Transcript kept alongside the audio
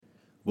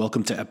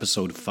Welcome to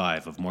episode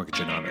 5 of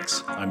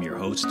Mortgageonomics. I'm your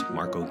host,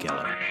 Marco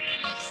Geller.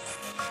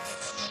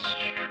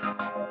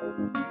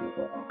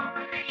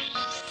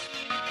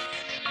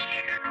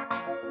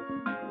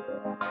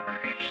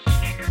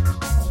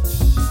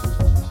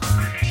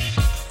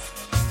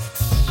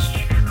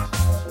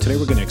 Today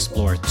we're going to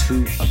explore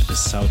two of the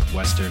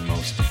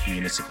southwesternmost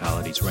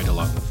municipalities right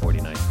along the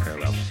 49th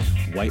parallel,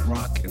 White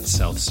Rock and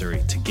South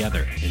Surrey,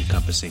 together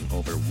encompassing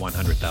over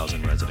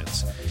 100,000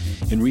 residents.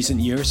 In recent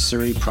years,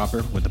 Surrey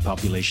proper, with a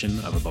population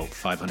of about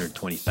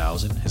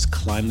 520,000, has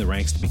climbed the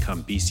ranks to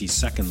become BC's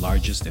second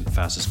largest and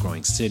fastest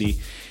growing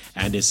city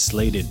and is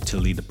slated to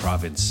lead the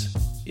province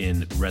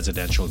in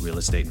residential real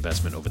estate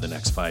investment over the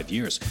next 5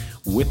 years.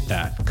 With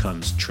that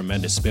comes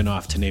tremendous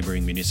spin-off to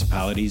neighboring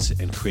municipalities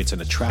and creates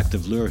an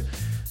attractive lure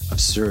of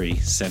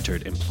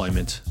Surrey-centered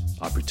employment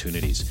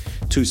opportunities.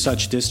 Two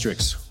such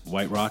districts,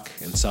 White Rock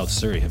and South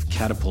Surrey, have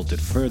catapulted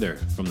further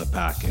from the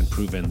pack and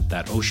proven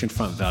that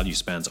oceanfront value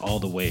spans all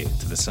the way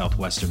to the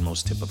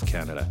southwesternmost tip of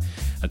Canada.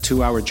 A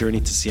 2-hour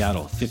journey to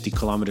Seattle, 50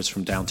 kilometers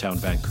from downtown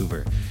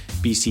Vancouver,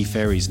 BC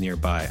ferries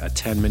nearby, a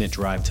 10-minute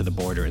drive to the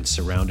border, and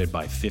surrounded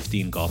by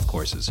 15 golf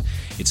courses.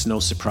 It's no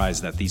surprise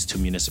that these two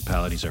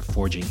municipalities are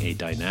forging a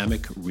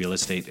dynamic real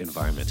estate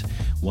environment,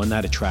 one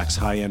that attracts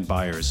high-end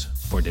buyers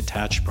for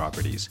detached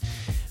properties.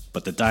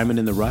 But the diamond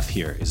in the rough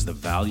here is the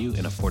value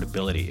and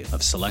affordability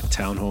of select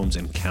townhomes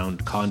and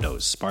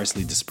condos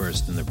sparsely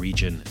dispersed in the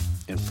region,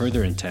 and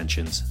further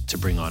intentions to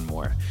bring on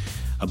more.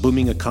 A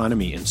booming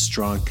economy and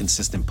strong,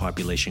 consistent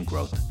population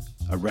growth.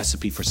 A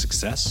recipe for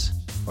success?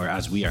 Or,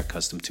 as we are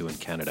accustomed to in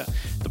Canada,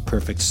 the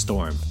perfect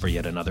storm for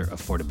yet another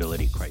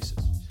affordability crisis.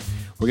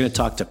 We're going to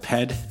talk to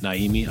Ped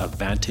Naimi of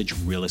Vantage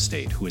Real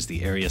Estate, who is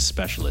the area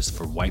specialist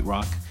for White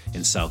Rock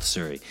in South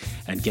Surrey,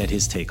 and get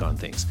his take on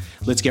things.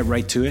 Let's get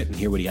right to it and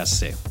hear what he has to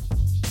say.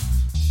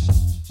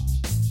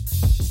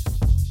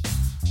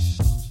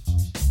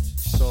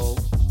 So,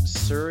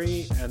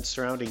 Surrey and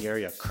surrounding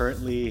area,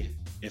 currently,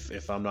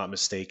 if I'm not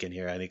mistaken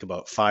here, I think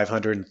about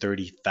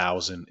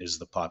 530,000 is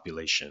the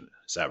population.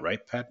 Is that right,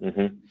 Pat?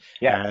 Mm-hmm.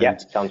 Yeah,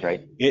 sounds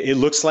right. It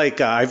looks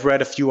like I've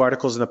read a few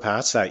articles in the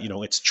past that,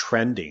 it's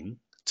trending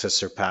to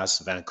surpass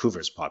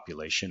Vancouver's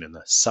population in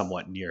the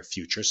somewhat near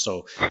future.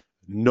 So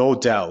no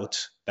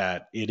doubt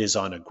that it is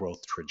on a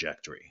growth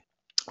trajectory.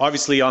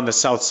 Obviously, on the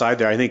south side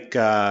there, I think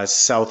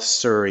South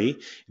Surrey,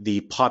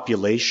 the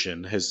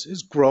population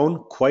has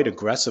grown quite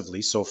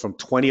aggressively. So from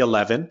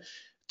 2011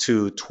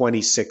 to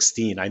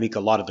 2016, I think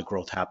a lot of the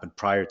growth happened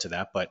prior to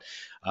that, but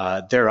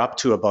they're up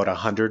to about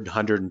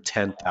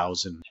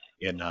 110,000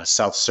 in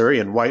South Surrey.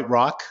 And White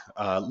Rock,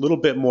 a little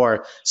bit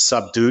more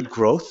subdued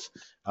growth.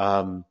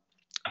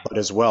 But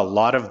as well, a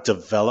lot of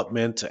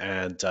development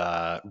and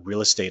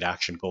real estate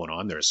action going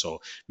on there.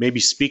 So maybe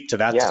speak to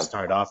that to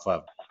start off.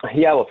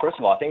 Yeah, well, first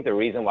of all, I think the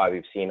reason why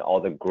we've seen all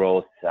the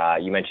growth,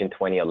 you mentioned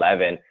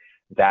 2011,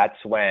 that's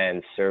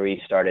when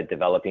Surrey started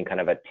developing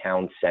kind of a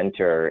town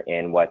center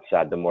in what's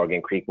the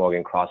Morgan Creek,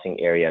 Morgan Crossing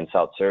area in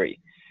South Surrey.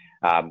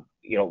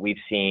 We've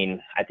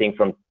seen, I think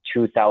from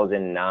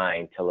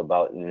 2009 till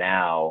about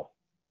now,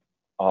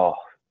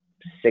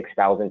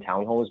 6,000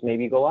 townhomes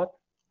maybe go up.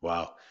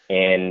 Wow.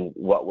 In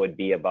what would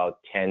be about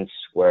 10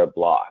 square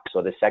blocks.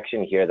 So the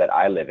section here that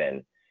I live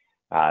in,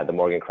 the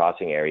Morgan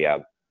Crossing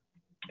area,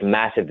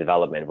 massive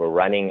development. We're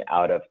running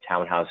out of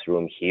townhouse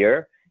room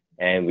here,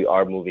 and we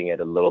are moving it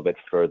a little bit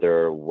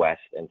further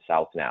west and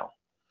south now.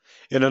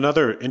 And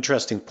another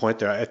interesting point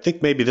there, I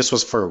think maybe this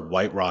was for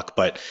White Rock,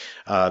 but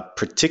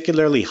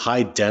particularly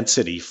high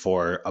density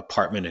for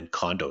apartment and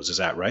condos. Is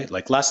that right?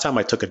 Like last time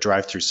I took a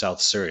drive through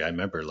South Surrey, I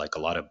remember like a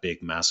lot of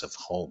big, massive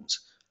homes.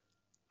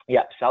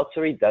 Yeah, South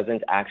Surrey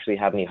doesn't actually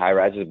have any high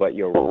rises, but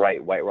you're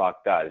right, White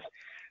Rock does.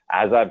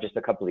 As of just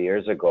a couple of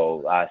years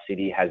ago,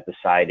 city has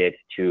decided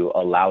to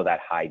allow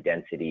that high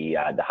density,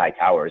 the high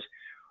towers.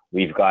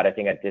 We've got, I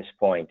think at this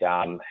point,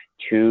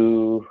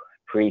 2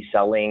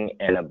 pre-selling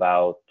and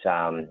about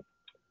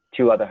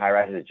 2 other high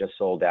rises that just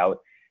sold out.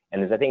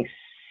 And there's, I think,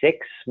 6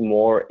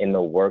 more in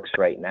the works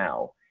right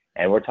now.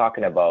 And we're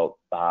talking about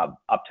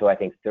up to, I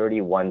think,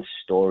 31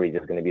 stories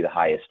is going to be the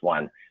highest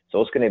one. So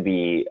it's going to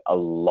be a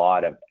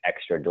lot of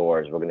extra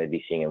doors we're going to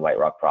be seeing in White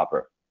Rock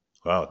proper.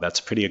 Wow,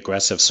 that's pretty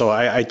aggressive. So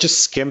I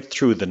just skimmed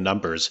through the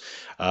numbers,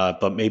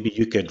 but maybe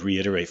you could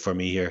reiterate for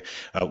me here.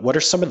 What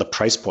are some of the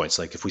price points?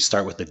 Like if we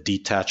start with the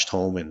detached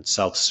home in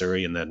South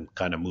Surrey and then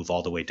kind of move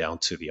all the way down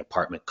to the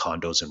apartment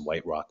condos in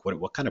White Rock,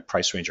 what kind of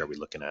price range are we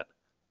looking at?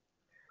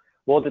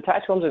 Well,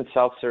 detached homes in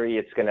South Surrey,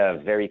 it's going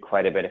to vary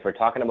quite a bit. If we're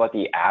talking about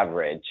the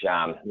average,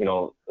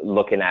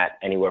 looking at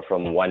anywhere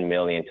from $1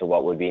 million to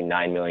what would be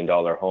 $9 million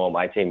home,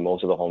 I'd say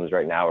most of the homes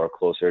right now are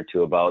closer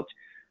to about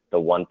the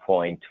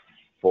 1.4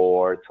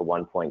 to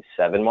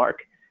 1.7 mark.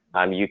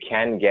 You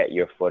can get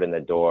your foot in the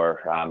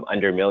door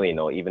under $1 million,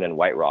 though, even in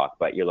White Rock,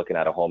 but you're looking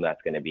at a home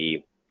that's going to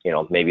be,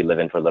 maybe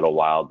living for a little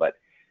while, but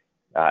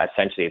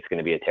essentially it's going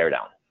to be a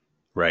teardown.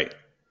 Right.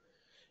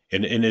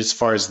 And as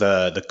far as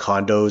the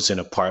condos and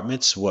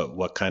apartments,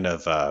 what kind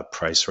of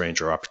price range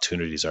or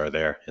opportunities are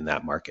there in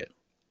that market?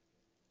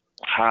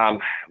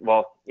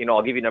 Well,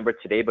 I'll give you a number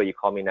today, but you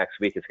call me next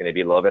week, it's going to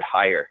be a little bit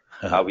higher.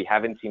 We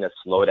haven't seen a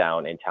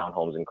slowdown in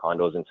townhomes and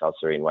condos in South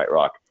Surrey and White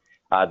Rock.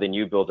 The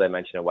new builds I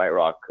mentioned in White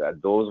Rock,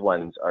 those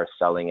ones are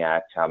selling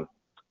at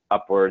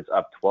upwards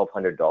of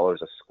 $1,200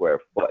 a square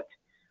foot,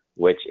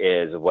 which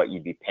is what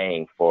you'd be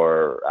paying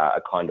for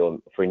a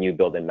condo for a new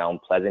build in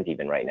Mount Pleasant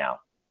even right now.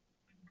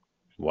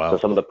 Wow. So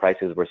some of the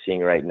prices we're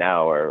seeing right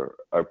now are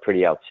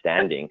pretty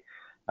outstanding.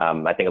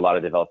 I think a lot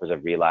of developers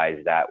have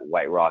realized that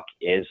White Rock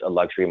is a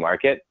luxury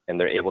market, and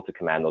they're able to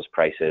command those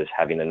prices,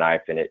 having the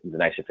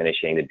nicer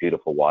finishing, the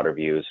beautiful water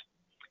views.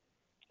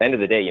 At the end of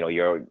the day,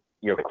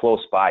 you're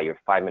close by. You're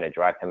 5-minute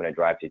drive, 10-minute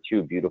drive to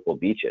two beautiful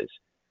beaches.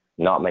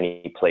 Not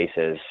many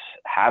places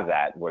have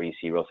that, where you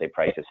see real estate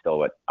prices still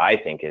what I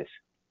think is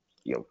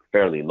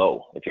fairly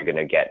low. If you're going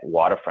to get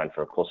waterfront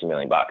for close to $1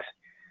 million,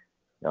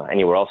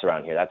 anywhere else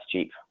around here, that's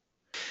cheap.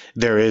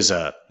 There is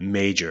a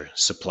major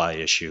supply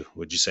issue,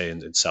 would you say,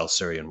 in South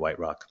Surrey and White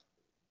Rock?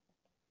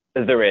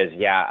 There is,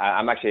 yeah.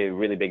 I'm actually a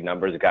really big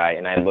numbers guy,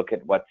 and I look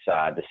at what's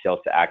the sales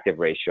to active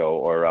ratio,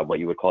 or what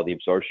you would call the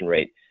absorption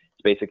rate.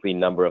 It's basically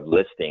number of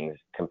listings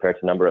compared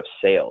to number of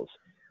sales.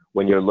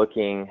 When you're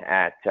looking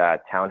at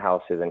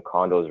townhouses and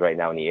condos right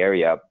now in the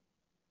area,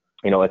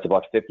 it's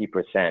about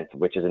 50%,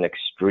 which is an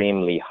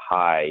extremely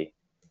high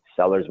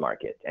seller's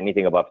market.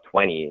 Anything above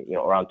 20,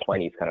 around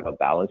 20 is kind of a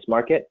balanced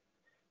market.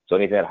 So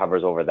anything that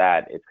hovers over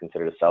that, it's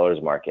considered a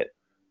seller's market.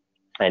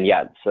 And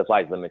yeah,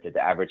 supply is limited. The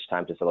average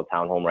time to sell a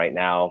townhome right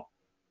now,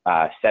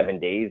 7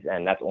 days.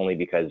 And that's only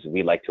because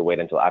we like to wait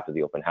until after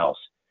the open house.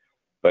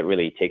 But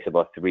really, it takes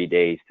about 3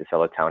 days to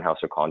sell a townhouse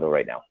or condo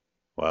right now.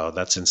 Wow,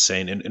 that's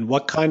insane. And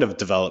what kind of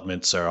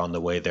developments are on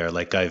the way there?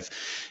 Like, I've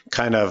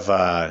kind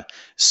of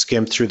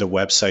skimmed through the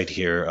website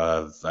here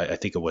of, I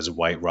think it was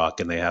White Rock,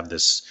 and they have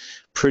this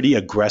pretty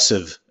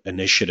aggressive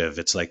initiative.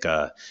 It's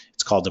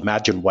called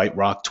Imagine White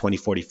Rock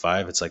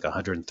 2045. It's like a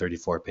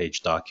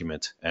 134-page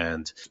document,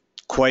 and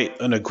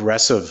quite an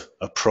aggressive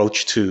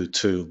approach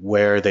to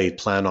where they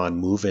plan on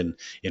moving,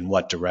 in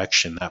what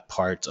direction, that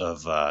part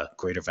of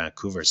Greater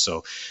Vancouver.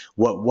 So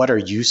what are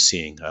you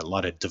seeing? A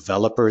lot of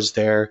developers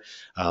there,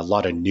 a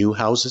lot of new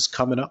houses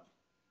coming up?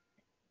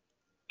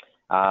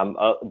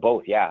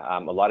 Both, yeah.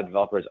 A lot of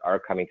developers are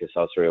coming to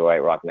South Surrey White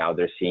Rock now.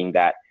 They're seeing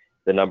that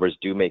the numbers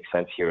do make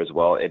sense here as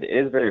well. It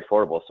is very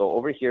affordable. So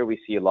over here, we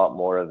see a lot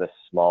more of the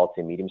small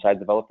to medium-sized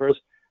developers.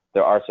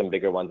 There are some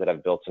bigger ones that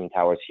have built some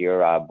towers here.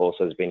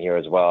 Bosa has been here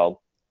as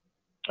well.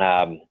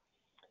 Ani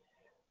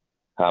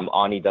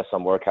does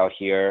some work out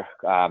here.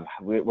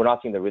 We're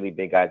not seeing the really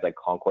big guys like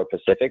Concord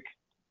Pacific.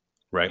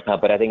 Right.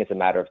 But I think it's a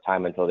matter of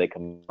time until they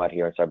come out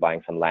here and start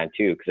buying some land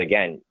too. Because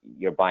again,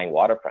 you're buying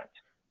waterfront.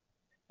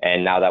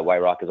 And now that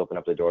White Rock has opened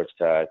up the doors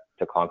to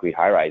concrete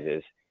high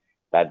rises,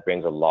 that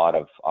brings a lot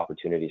of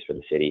opportunities for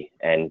the city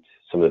and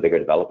some of the bigger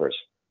developers.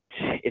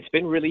 It's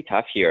been really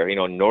tough here.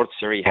 North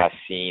Surrey has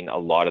seen a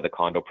lot of the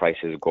condo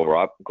prices go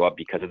up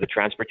because of the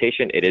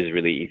transportation. It is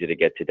really easy to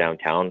get to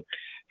downtown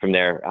from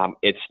there.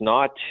 It's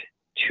not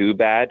too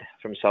bad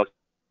from South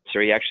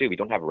Surrey, actually. We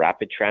don't have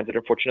rapid transit,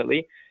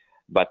 unfortunately,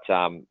 but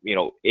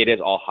it is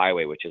all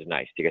highway, which is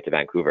nice to get to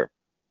Vancouver.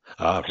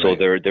 Right. So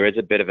there is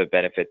a bit of a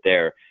benefit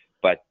there,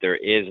 but there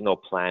is no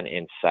plan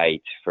in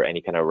sight for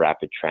any kind of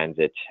rapid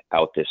transit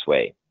out this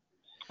way.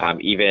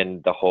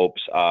 Even the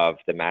hopes of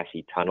the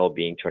Massey Tunnel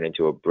being turned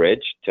into a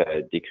bridge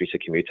to decrease the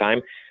commute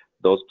time,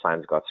 those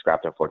plans got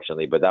scrapped,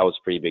 unfortunately, but that was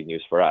pretty big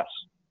news for us.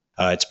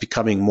 It's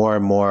becoming more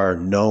and more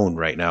known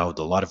right now,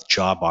 a lot of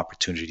job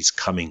opportunities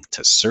coming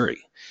to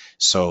Surrey.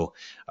 So,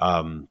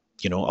 a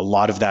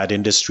lot of that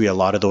industry, a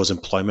lot of those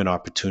employment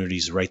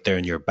opportunities right there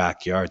in your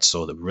backyard.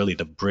 So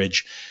the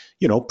bridge,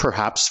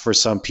 perhaps for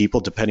some people,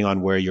 depending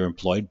on where you're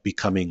employed,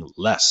 becoming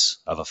less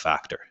of a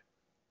factor.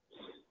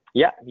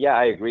 Yeah,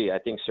 I agree. I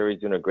think Surrey's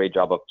doing a great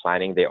job of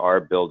planning. They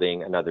are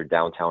building another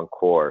downtown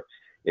core.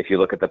 If you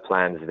look at the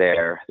plans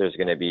there's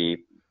going to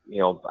be,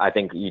 I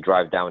think you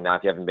drive down now,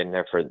 if you haven't been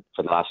there for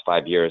the last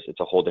 5 years, it's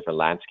a whole different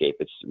landscape.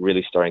 It's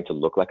really starting to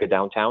look like a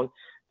downtown.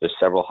 There's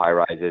several high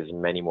rises,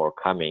 many more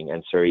coming,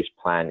 and Surrey's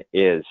plan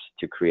is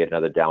to create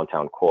another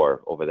downtown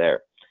core over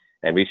there.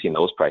 And we've seen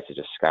those prices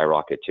just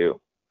skyrocket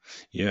too.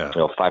 Yeah.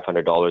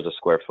 $500 a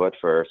square foot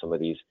for some of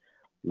these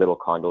little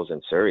condos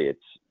in Surrey.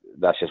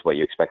 That's just what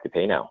you expect to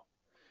pay now.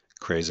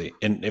 Crazy.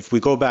 And if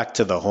we go back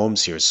to the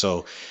homes here,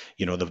 so,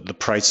 the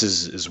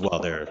prices as well,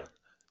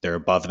 they're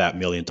above that $1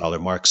 million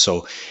mark.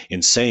 So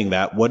in saying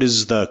that, what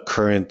is the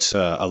current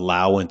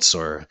allowance,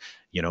 or,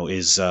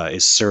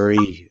 is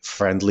Surrey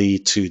friendly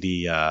to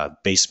the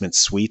basement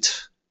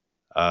suite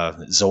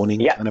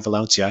zoning kind of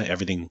allowance? Yeah.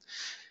 Everything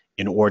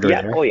in order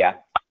there? Oh, yeah.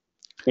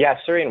 Yeah.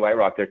 Surrey and White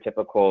Rock, their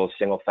typical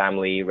single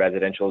family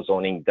residential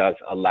zoning does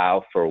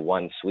allow for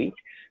one suite.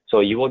 So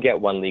you will get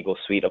one legal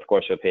suite. Of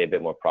course, you'll pay a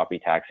bit more property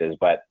taxes,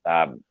 but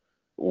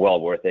well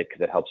worth it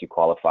because it helps you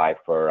qualify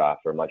for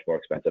a much more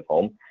expensive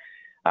home.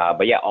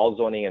 But yeah, all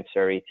zoning in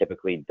Surrey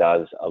typically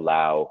does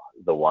allow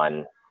the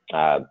one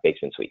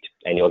basement suite,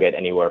 and you'll get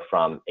anywhere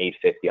from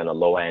 $850 on the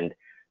low end.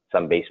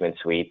 Some basement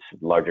suites,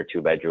 larger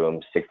 2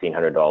 bedrooms,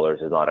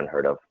 $1,600 is not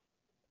unheard of.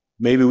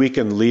 Maybe we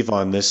can leave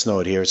on this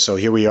note here. So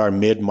here we are,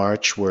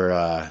 mid-March.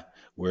 We're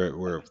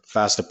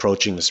fast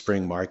approaching the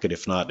spring market.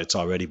 If not, it's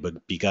already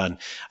begun.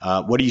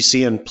 What are you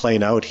seeing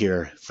playing out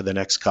here for the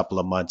next couple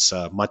of months?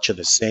 Much of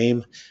the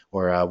same,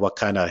 or what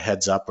kind of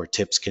heads up or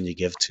tips can you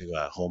give to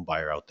a home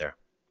buyer out there?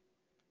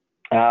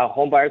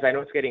 Home buyers, I know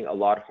it's getting a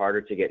lot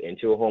harder to get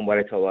into a home. What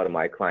I tell a lot of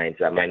my clients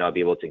that might not be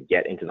able to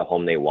get into the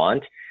home they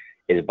want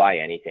is buy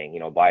anything.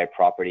 Buy a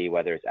property,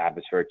 whether it's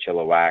Abbotsford,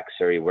 Chilliwack,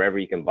 Surrey, wherever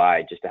you can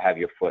buy, just to have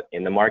your foot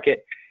in the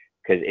market.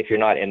 Because if you're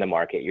not in the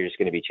market, you're just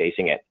going to be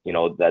chasing it.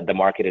 The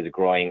market is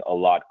growing a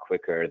lot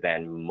quicker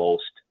than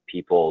most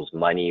people's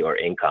money or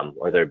income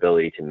or their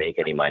ability to make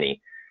any money.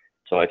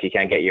 So if you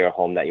can't get your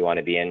home that you want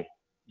to be in,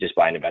 just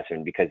buy an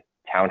investment, because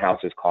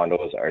townhouses,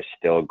 condos are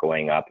still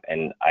going up,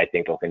 and I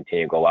think they'll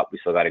continue to go up. We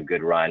still got a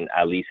good run,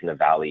 at least in the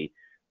Valley,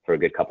 for a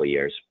good couple of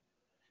years.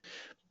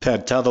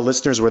 Ped, tell the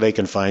listeners where they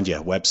can find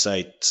you,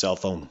 website, cell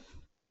phone.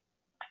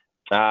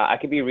 I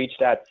can be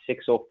reached at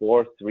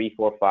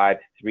 604-345-3339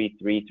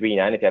 if you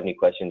have any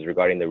questions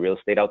regarding the real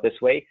estate out this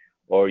way,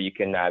 or you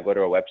can go to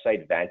our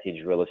website,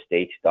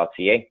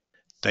 vantagerealestate.ca.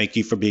 Thank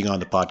you for being on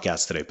the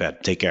podcast today,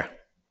 Ped. Take care.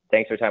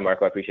 Thanks for your time,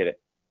 Marco. I appreciate it.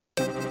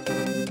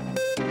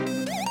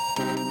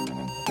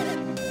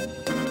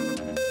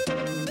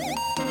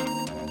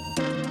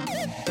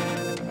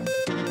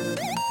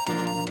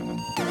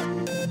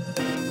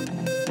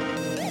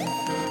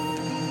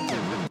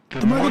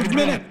 The Mortgage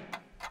Minute.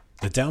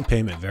 The down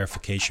payment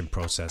verification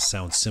process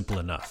sounds simple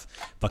enough,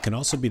 but can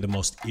also be the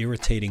most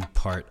irritating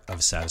part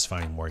of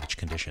satisfying mortgage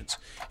conditions.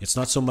 It's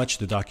not so much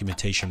the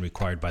documentation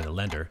required by the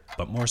lender,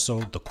 but more so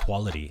the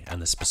quality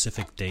and the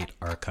specific date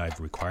archive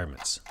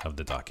requirements of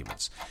the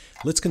documents.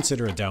 Let's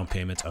consider a down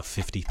payment of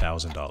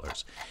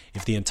 $50,000.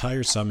 If the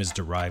entire sum is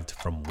derived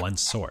from one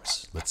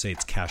source, let's say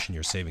it's cash in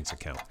your savings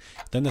account,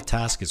 then the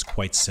task is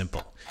quite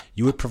simple.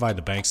 You would provide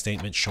the bank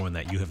statement showing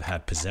that you have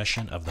had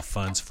possession of the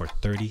funds for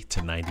 30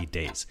 to 90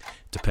 days,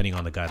 depending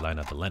on the guideline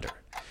of the lender.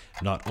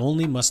 Not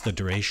only must the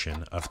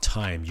duration of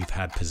time you've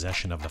had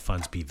possession of the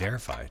funds be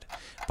verified,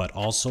 but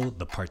also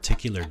the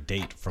particular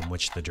date from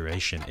which the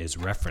duration is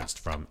referenced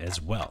from as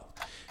well.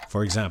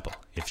 For example,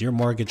 if your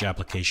mortgage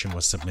application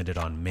was submitted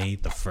on May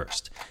the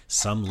 1st,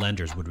 some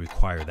lenders would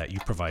require that you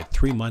provide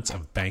 3 months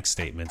of bank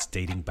statements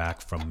dating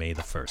back from May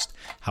the 1st.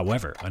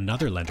 However,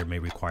 another lender may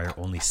require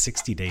only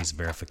 60 days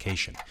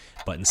verification,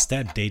 but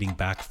instead dating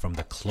back from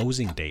the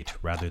closing date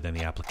rather than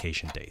the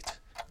application date.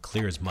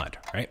 Clear as mud,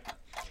 right?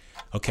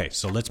 Okay,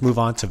 so let's move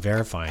on to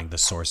verifying the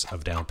source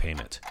of down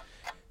payment.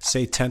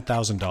 Say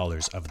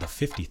 $10,000 of the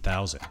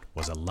 $50,000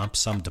 was a lump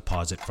sum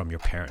deposit from your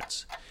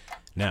parents.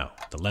 Now,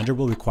 the lender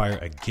will require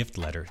a gift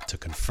letter to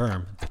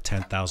confirm the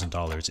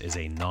 $10,000 is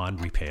a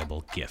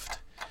non-repayable gift.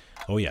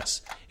 Oh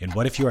yes, and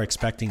what if you are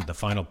expecting the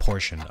final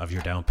portion of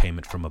your down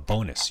payment from a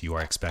bonus you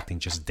are expecting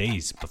just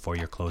days before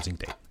your closing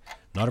date?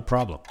 Not a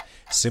problem.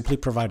 Simply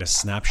provide a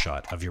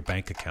snapshot of your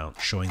bank account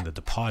showing the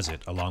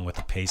deposit along with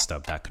a pay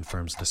stub that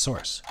confirms the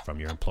source from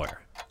your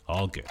employer.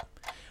 All good.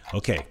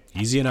 Okay,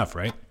 easy enough,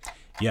 right?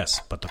 Yes,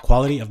 but the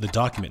quality of the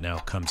document now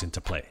comes into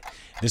play.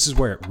 This is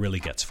where it really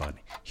gets fun.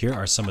 Here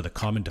are some of the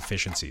common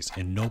deficiencies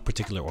in no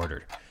particular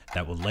order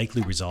that will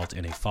likely result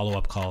in a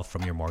follow-up call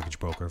from your mortgage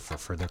broker for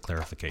further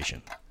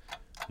clarification.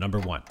 Number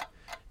 1.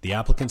 The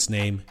applicant's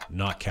name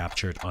not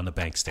captured on the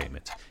bank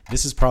statement.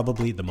 This is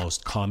probably the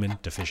most common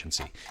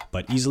deficiency,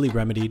 but easily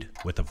remedied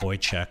with a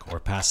void check or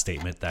pass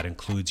statement that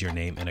includes your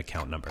name and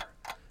account number.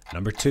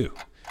 Number 2.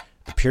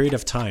 The period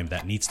of time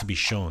that needs to be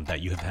shown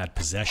that you have had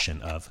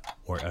possession of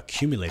or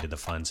accumulated the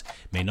funds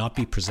may not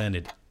be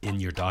presented in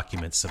your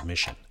document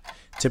submission.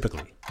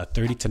 Typically, a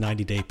 30 to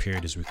 90 day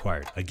period is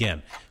required.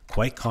 Again,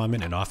 quite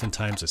common and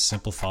oftentimes a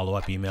simple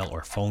follow-up email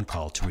or phone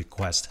call to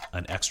request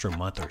an extra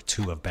month or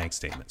 2 of bank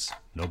statements.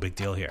 No big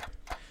deal here.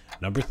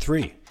 Number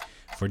 3,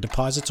 for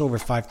deposits over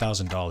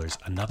 $5,000,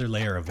 another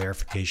layer of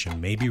verification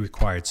may be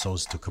required so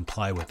as to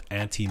comply with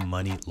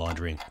anti-money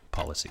laundering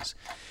policies.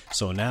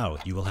 So now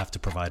you will have to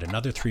provide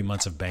another 3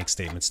 months of bank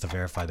statements to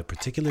verify the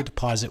particular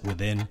deposit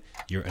within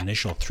your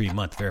initial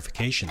 3-month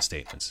verification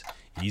statements.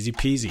 Easy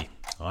peasy,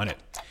 on it.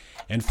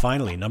 And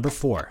finally, number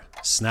 4,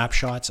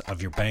 snapshots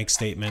of your bank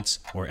statements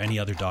or any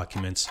other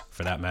documents,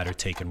 for that matter,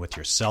 taken with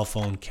your cell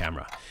phone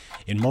camera.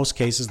 In most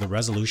cases, the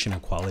resolution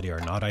and quality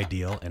are not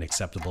ideal and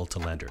acceptable to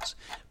lenders.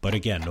 But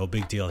again, no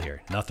big deal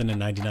here. Nothing a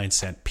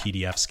 99-cent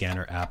PDF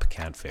scanner app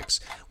can't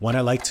fix. One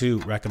I like to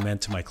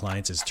recommend to my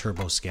clients is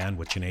TurboScan,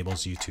 which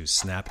enables you to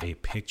snap a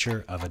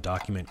picture of a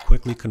document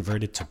quickly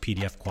converted to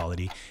PDF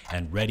quality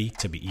and ready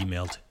to be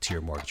emailed to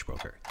your mortgage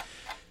broker.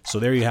 So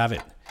there you have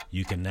it.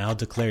 You can now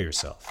declare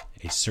yourself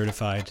a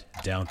certified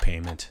down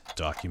payment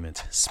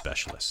document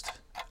specialist.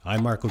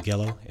 I'm Marco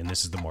Gello, and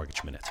this is the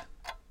Mortgage Minute.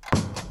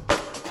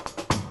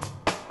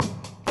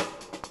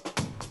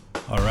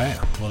 All right,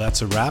 well,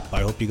 that's a wrap.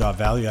 I hope you got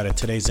value out of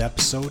today's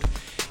episode.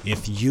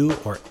 If you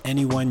or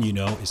anyone you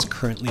know is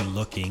currently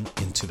looking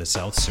into the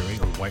South Surrey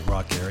or White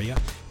Rock area,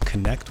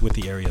 connect with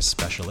the area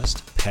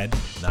specialist, Ped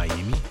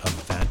Naimi of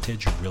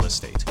Vantage Real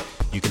Estate.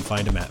 You can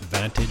find him at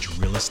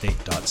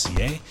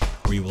vantagerealestate.ca,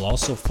 where you will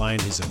also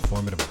find his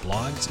informative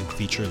blogs and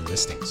feature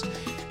listings.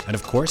 And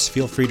of course,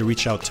 feel free to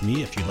reach out to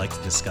me if you'd like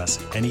to discuss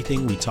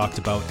anything we talked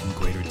about in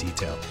greater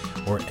detail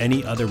or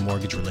any other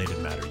mortgage-related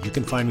matter. You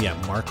can find me at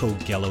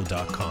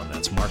marcogello.com.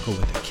 That's Marco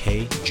with a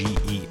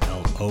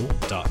Kgelo.com.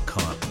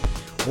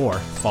 Or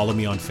follow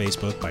me on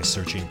Facebook by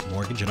searching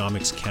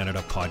Mortgageonomics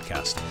Canada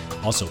podcast.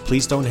 Also,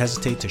 please don't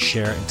hesitate to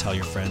share and tell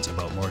your friends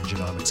about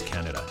Mortgageonomics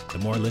Canada. The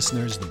more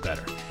listeners, the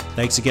better.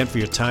 Thanks again for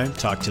your time.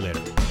 Talk to you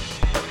later.